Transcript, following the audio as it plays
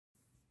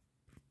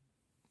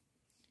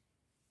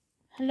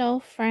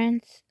Hello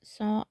friends,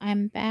 so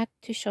I'm back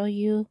to show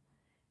you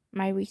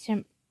my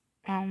recent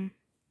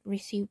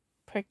receipt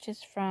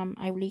purchase from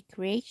Ively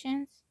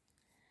Creations.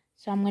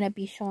 So I'm going to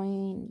be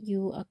showing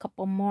you a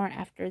couple more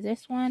after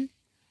this one.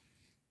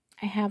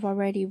 I have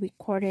already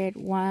recorded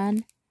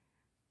one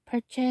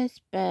purchase,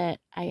 but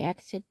I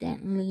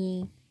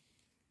accidentally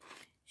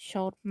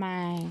showed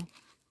my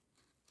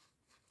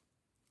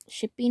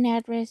shipping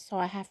address, so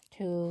I have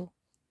to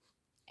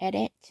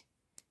edit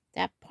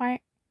that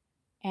part.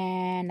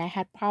 And I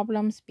had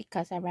problems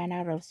because I ran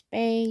out of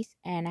space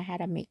and I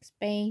had to make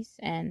space,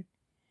 and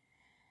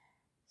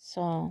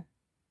so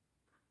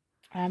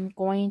I'm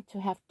going to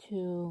have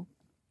to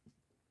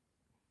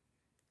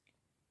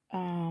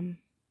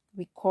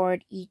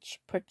record each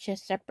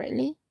purchase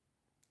separately.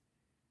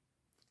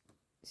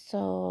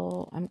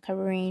 So I'm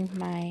covering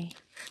my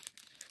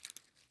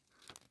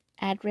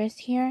address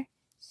here.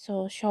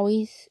 So she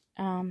always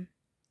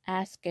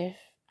ask if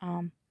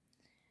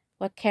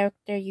what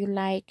character you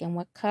like and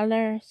what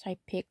color. So I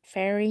picked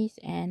fairies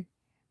and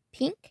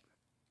pink.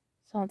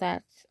 So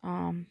that's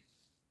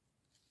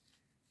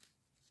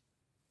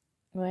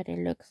what it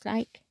looks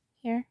like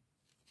here.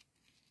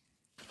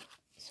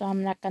 So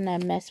I'm not gonna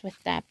mess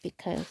with that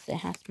because it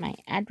has my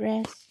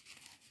address.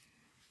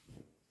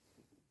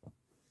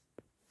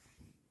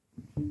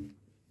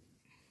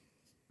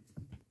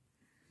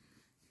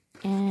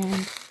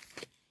 And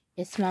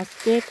it smells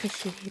good because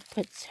she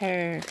puts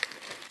her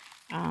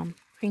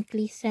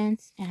crinkly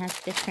scents. It has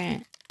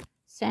different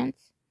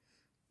scents.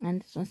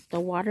 And this one's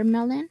the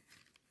watermelon.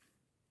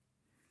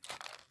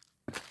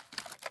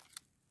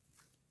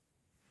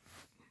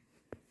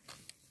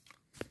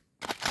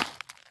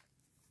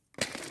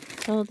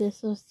 So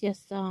this was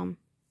just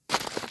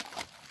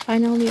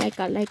finally I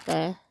got like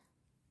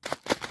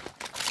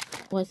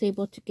was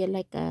able to get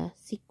like a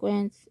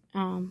sequence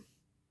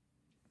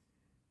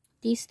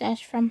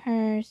de-stash from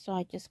her, so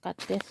I just got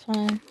this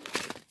one.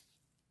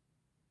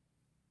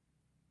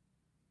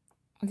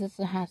 This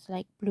one has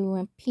like blue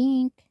and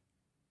pink.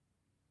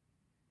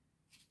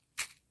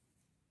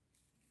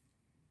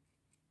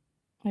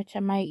 Which I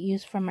might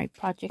use for my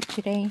project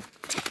today.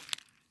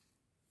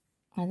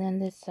 And then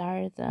these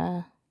are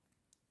the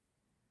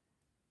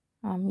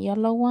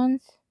yellow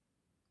ones.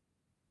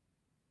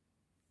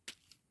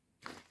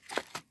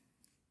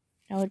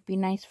 That would be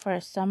nice for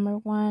a summer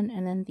one.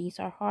 And then these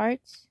are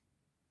hearts.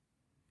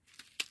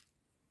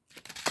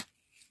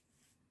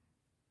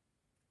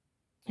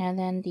 And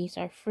then these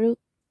are fruit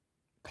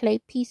clay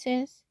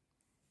pieces.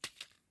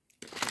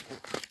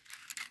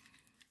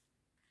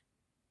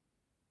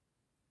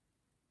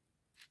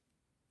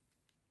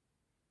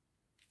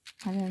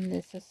 And then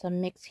this is a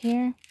mix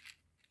here.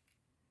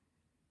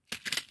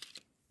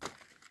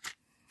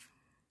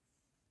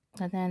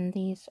 And then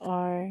these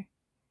are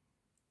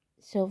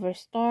silver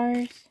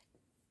stars.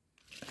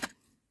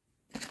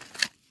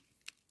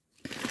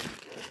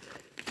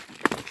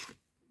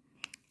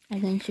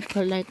 And then she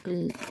put like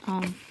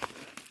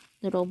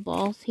little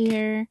balls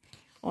here.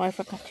 Oh, I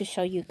forgot to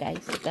show you guys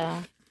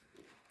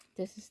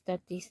this is the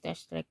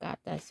de-stash that I got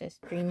that says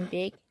Dream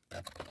Big.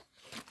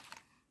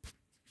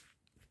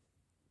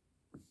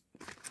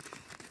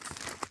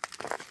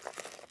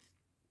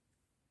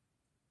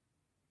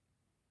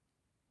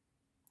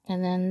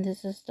 And then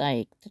this is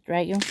like the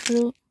dragon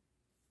fruit.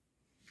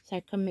 So I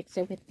can mix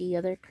it with the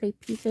other clay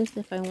pieces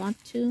if I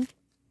want to.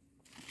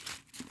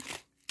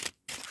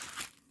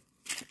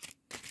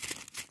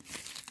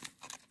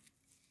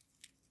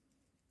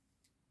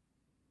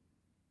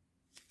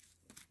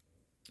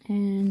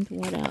 And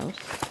what else?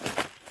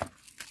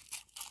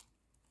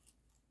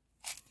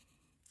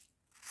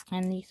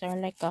 And these are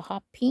like a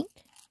hot pink.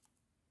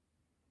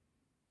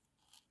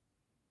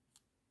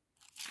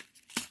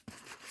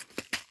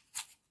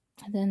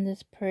 And then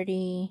this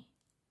pretty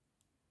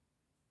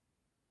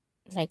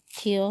like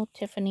teal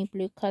Tiffany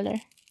blue color.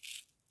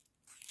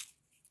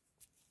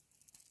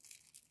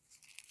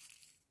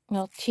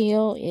 Well,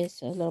 teal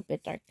is a little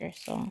bit darker,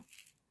 so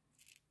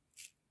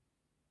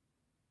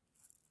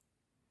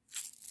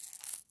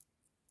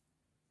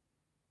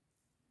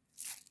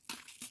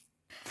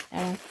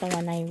that one's the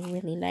one I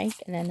really like.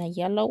 And then a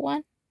yellow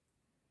one.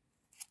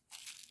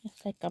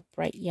 It's like a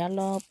bright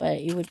yellow, but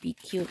it would be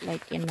cute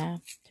like in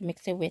to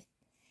mix it with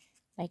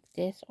like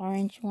this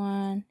orange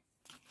one.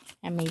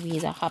 And maybe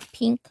the hot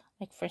pink,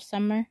 like for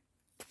summer.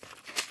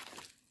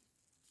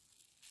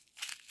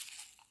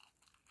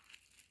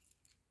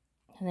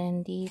 And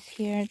then these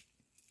here.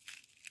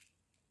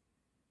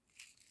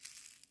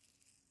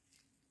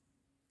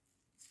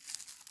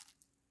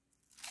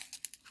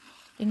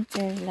 I think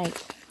they're like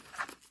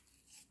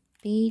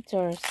beads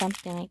or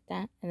something like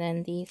that. And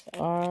then these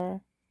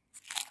are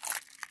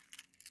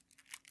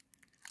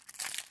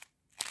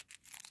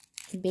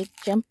big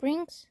jump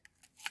rings.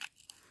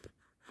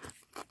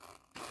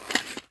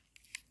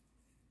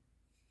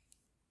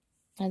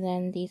 And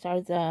then these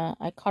are the,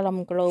 I call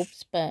them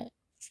globes, but,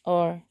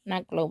 or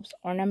not globes,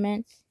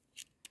 ornaments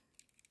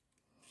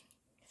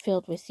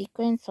filled with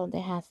sequins. So they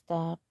has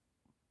the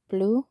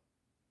blue,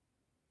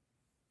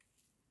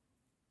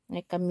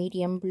 like a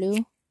medium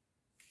blue.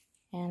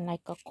 and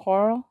like a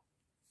coral.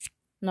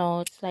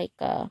 No, it's like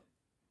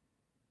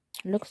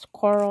looks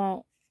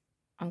coral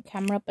on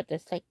camera, but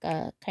it's like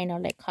a kind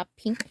of like hot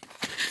pink.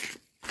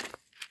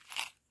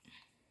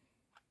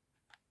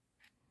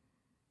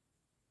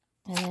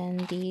 And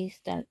then these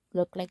that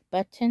look like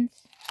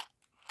buttons.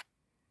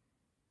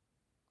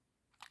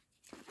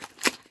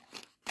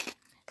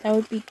 That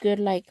would be good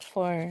like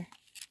for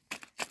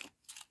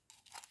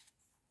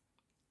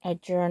a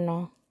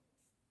journal.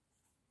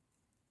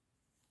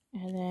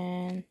 And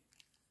then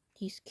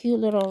these cute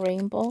little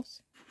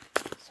rainbows.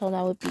 So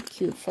that would be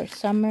cute for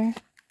summer.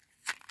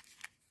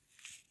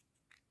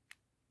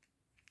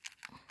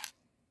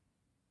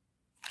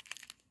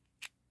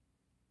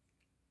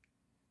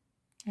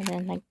 And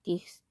then like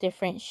these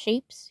different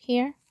shapes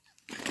here.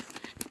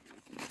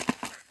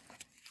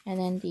 And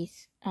then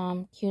these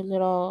cute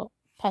little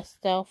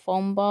pastel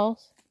foam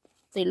balls.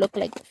 They look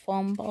like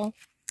foam balls.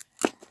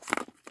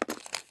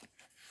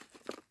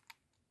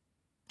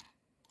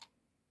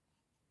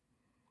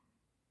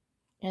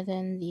 And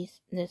then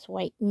this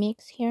white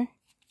mix here.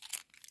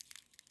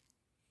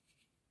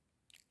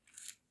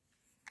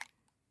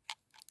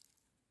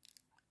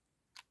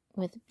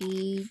 With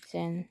beads,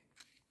 and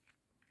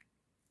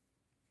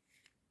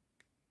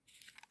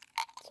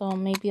so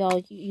maybe I'll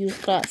use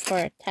that for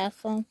a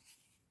tassel.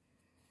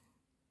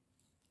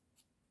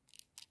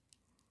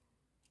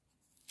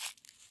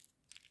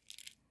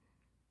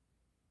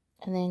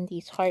 And then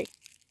these heart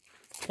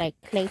like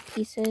clay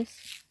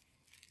pieces.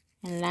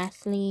 And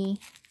lastly,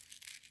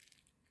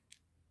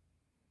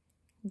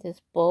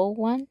 this bow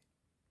one,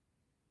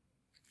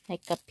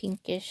 like a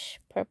pinkish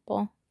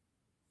purple.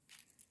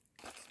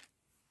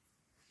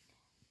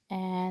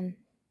 And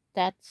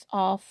that's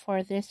all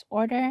for this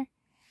order.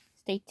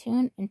 Stay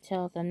tuned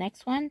until the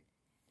next one.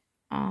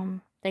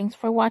 Thanks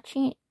for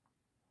watching,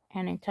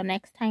 and until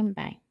next time,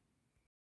 bye.